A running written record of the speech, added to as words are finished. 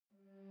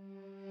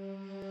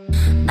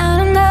I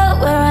don't know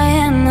where I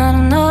am, I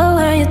don't know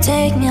where you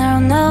take me, I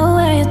don't know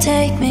where you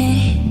take me.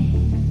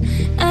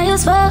 I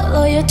just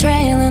follow your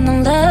trail and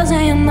I'm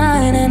losing your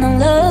mind and I'm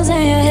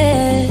losing your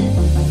head.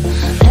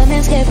 Let me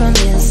escape from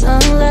this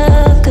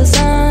unlove, cause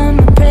I'm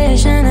a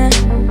prisoner.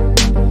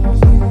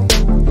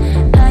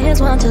 I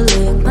just want to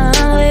look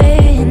my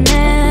way and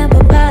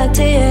never back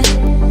to you.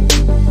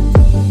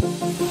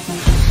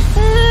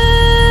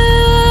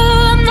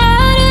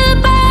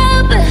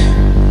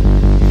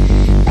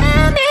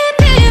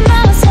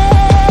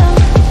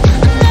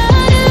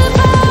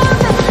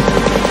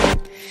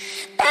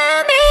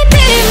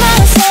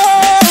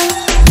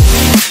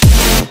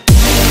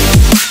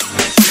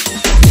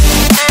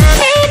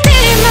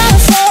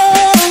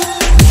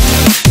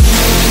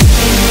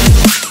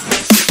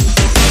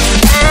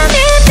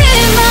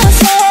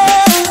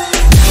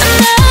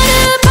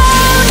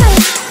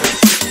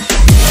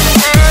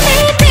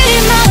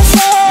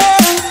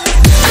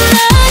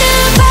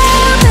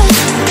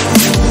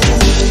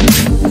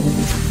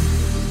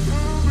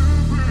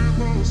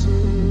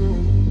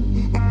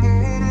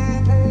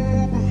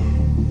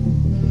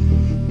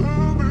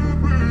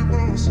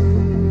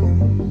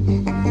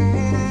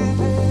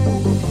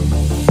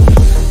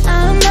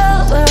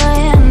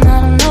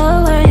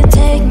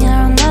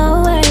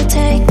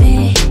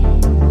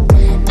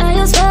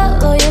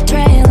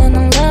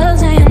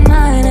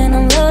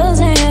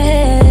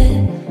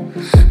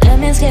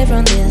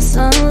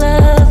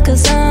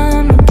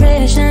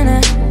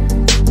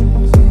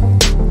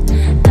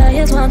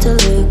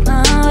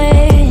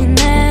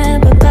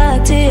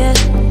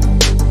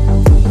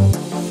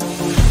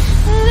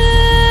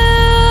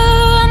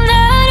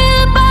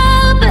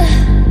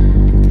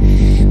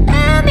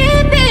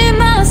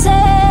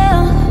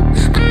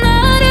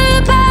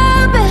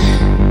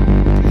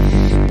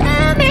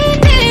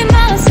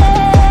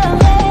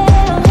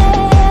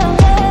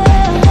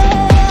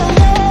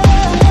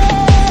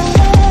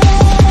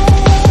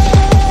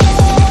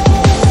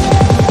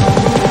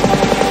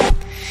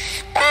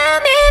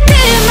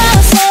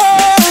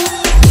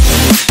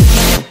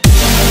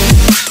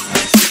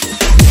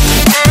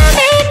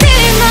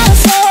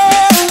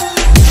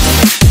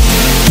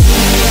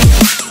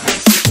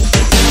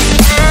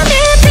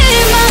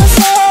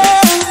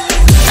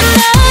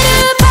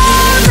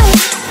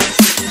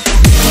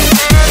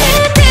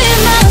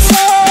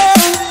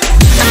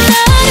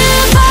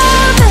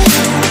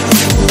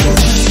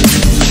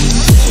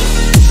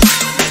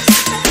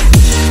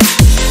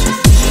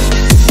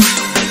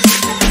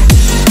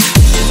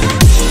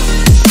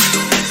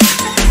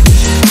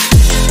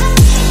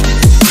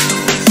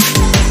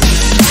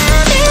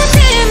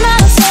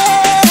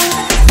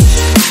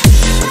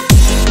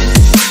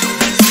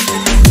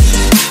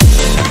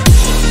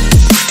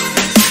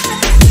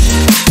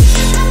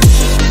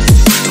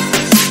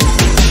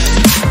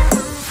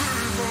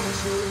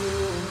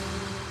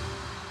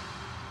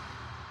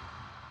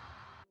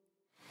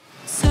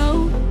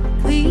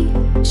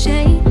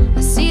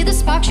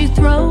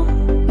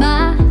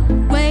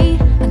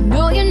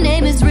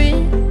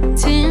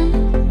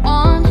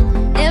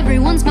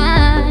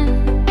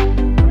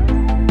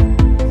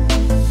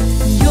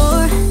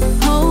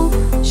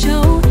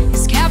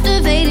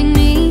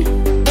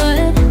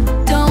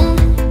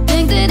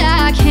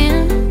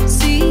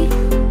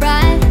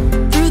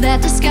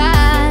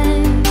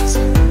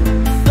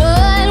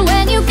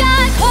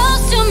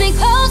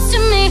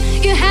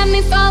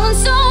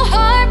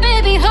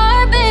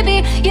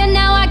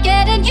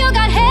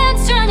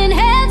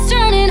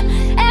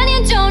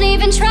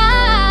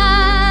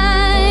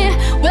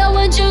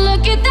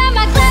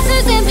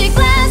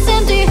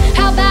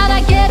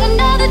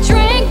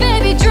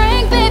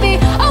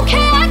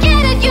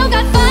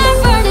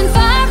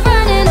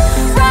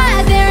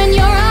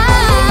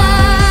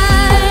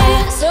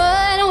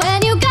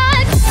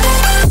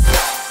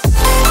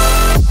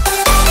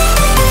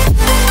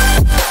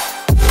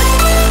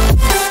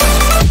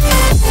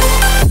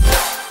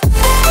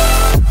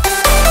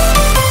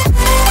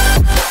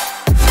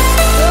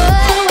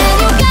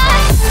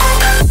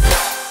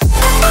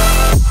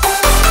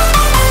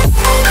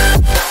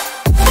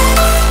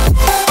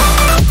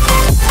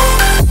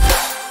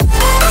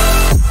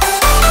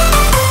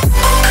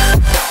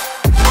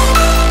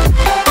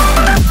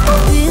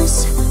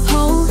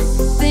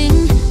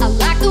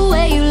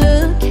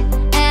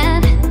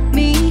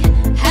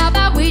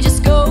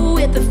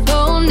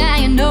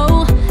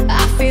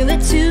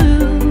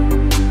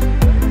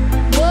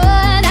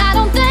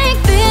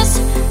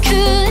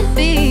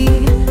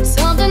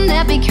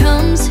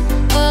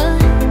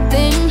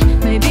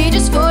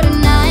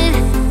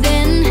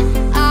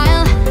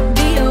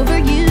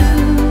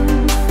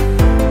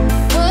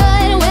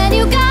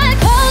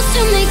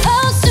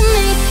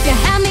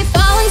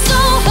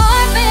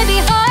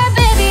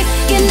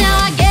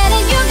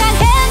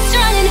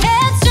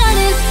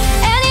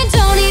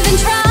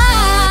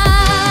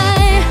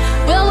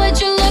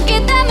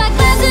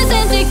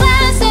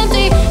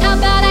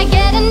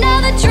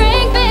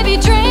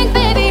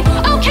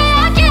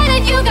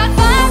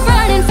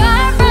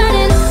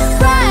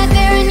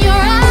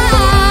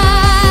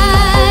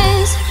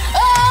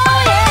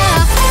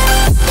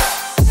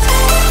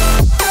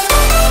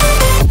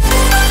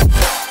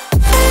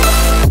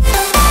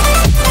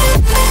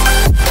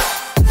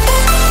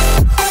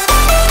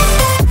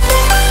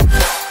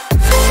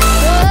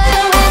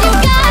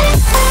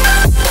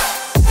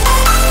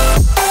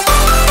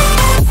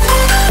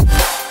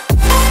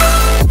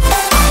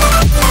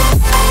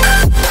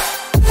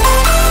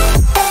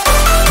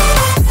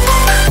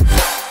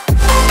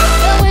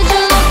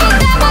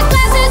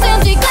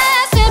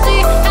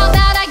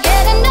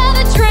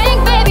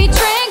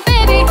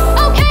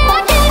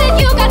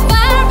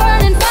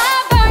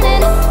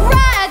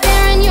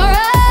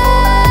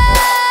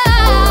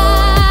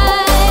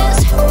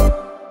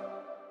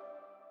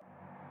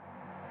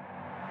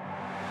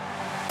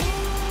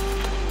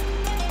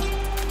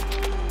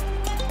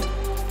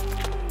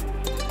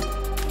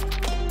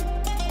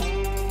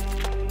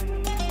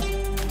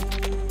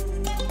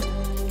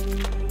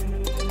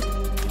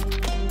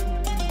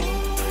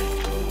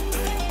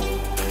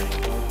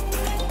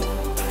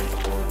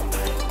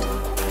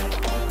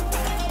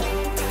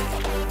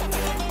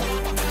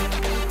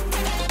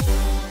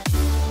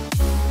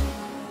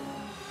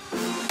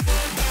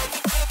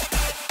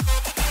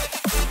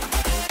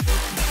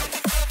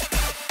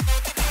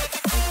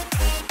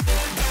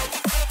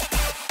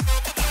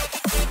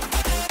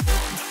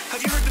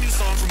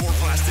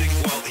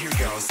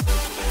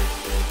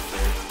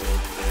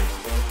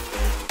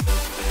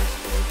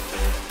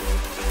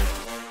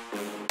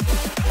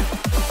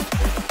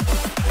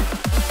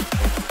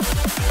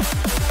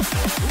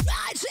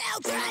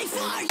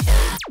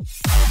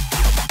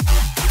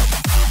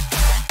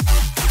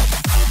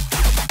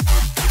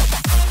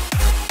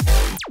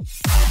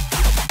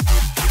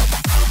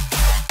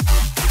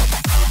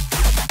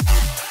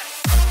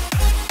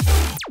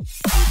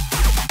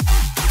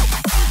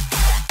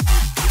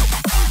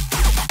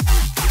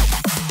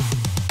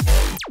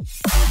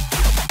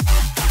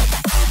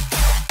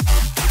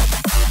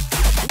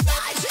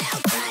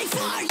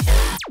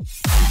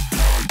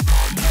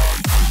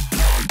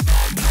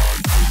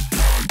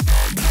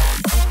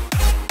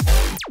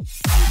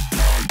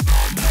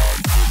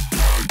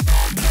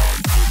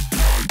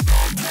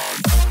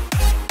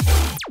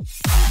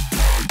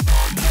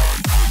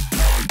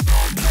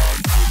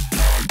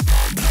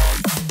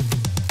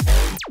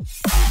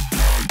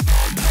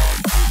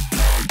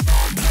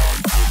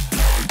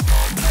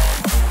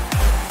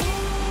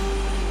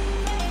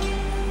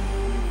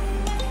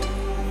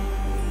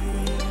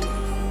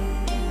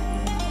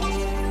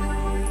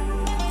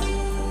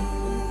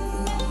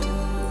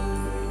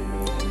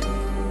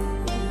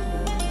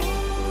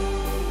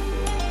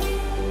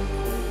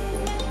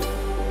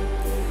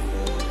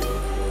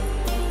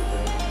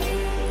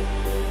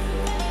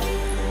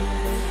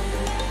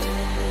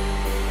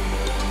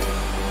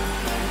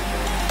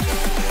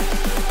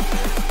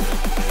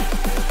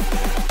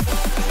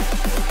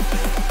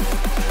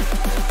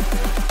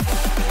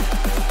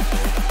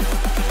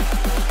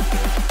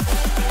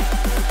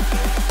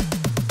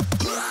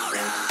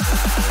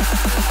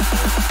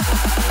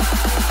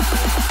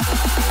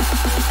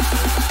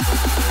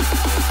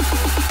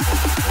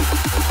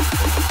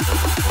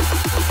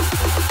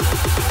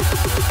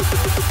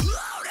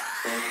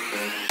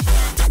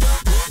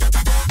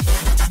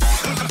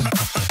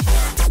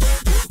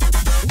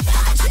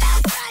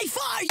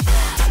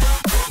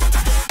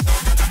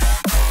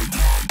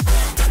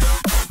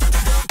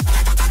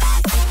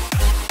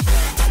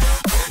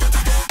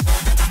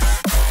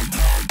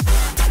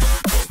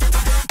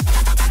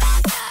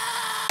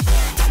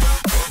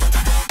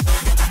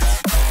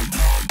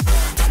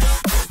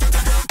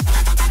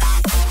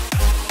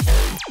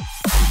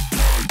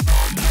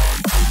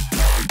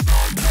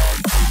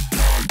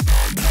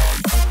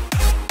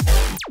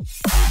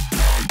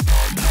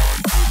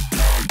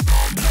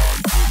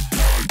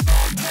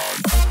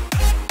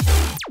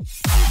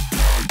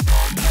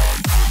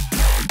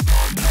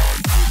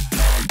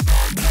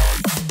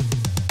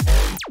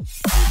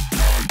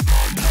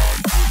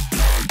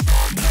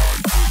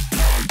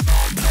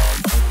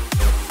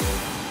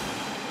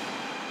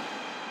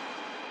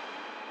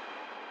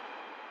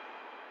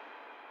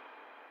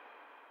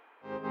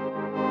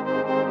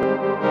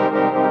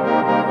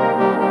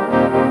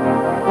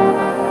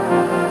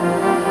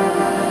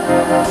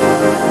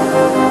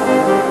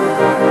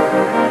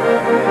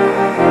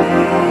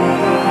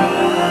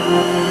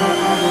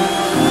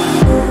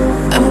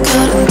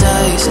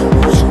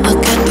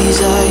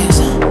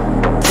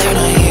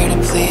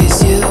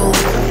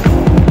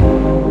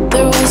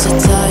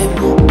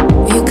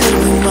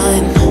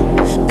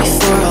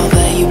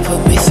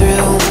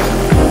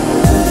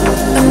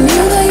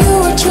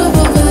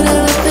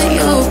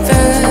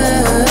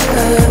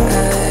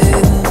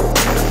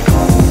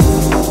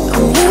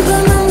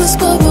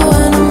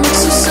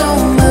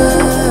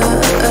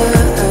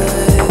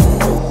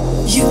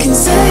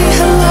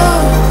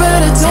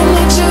 I don't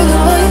need you to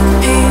like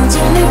me.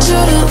 Don't need you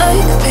to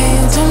like me.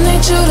 Don't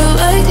need you to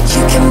like it.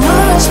 You can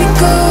watch me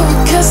go,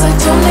 'cause I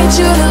don't need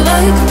you to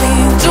like me.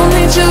 Don't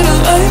need you to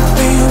like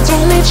me.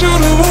 Don't need you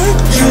to like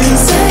me. You can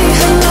say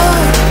hello,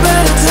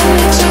 but I don't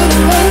need you to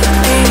like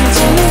me.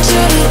 Don't need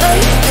you to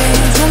like me.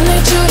 Don't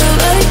need you to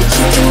like it.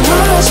 You can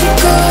watch me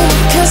go,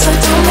 'cause I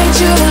don't need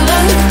you to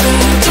like me.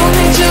 Don't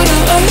need you to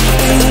like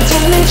me.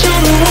 Don't need you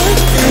to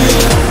like me.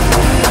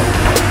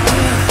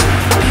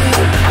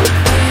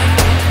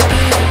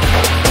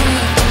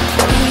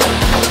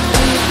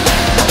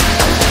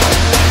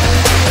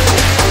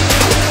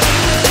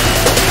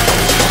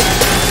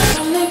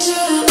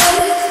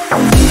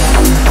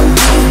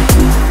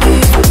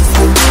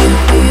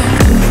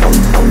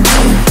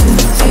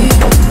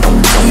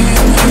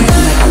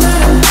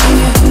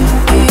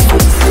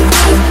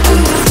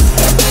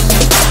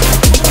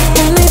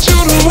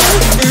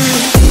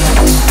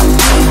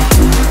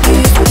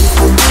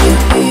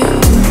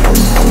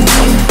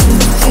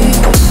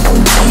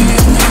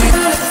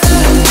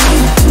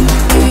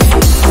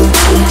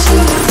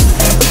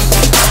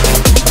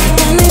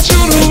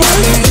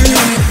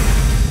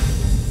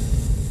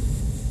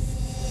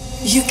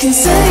 You can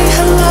say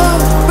hello,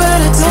 but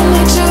I don't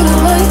need you to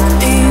like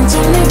me.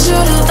 Don't need you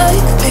to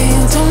like me.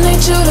 Don't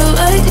need you to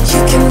like it.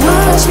 You can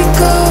watch me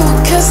go,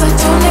 'cause I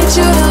don't need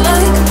you to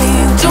like me.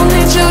 Don't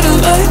need you to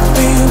like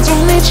me.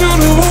 Don't need you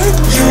to like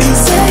me. You can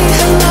say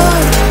hello,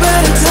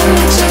 but I don't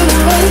need you to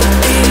like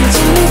me.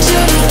 Don't need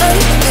you to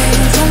like me.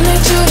 Don't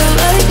need you to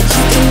like it.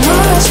 You can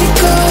watch me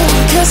go,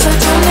 'cause I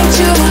don't need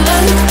you to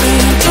like me.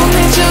 Don't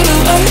need you to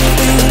like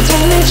me.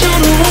 Don't need you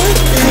to like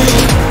me.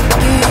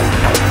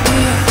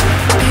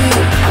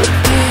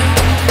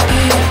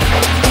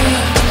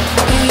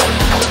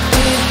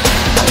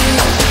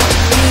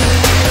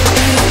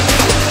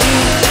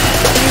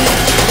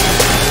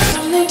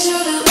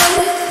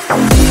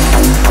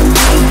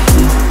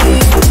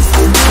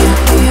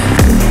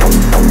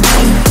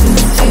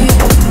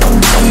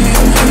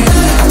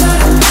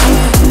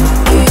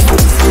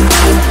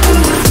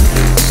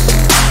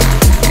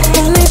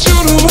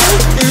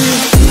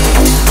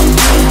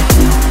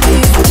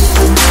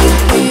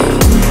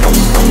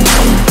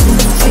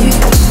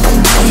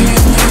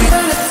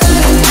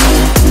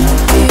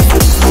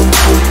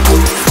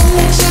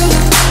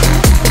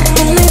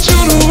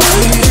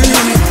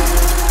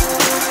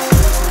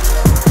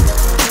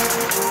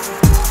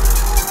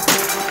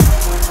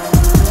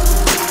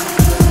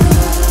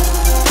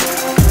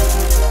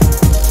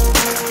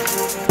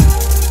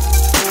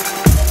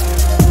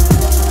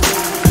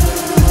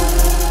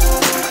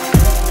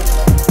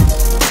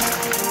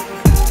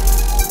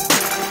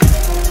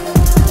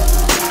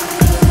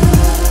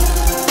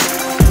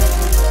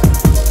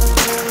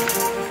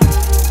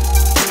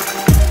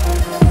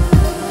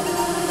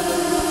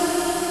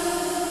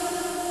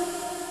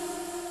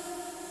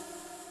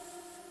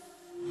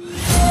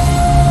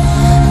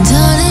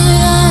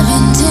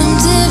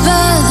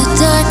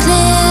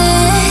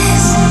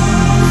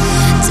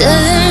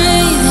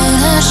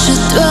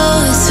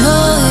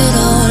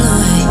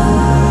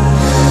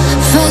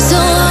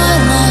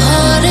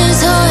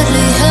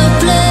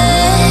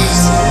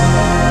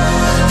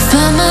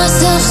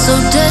 So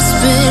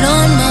desperate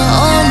on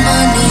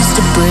my knees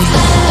to break.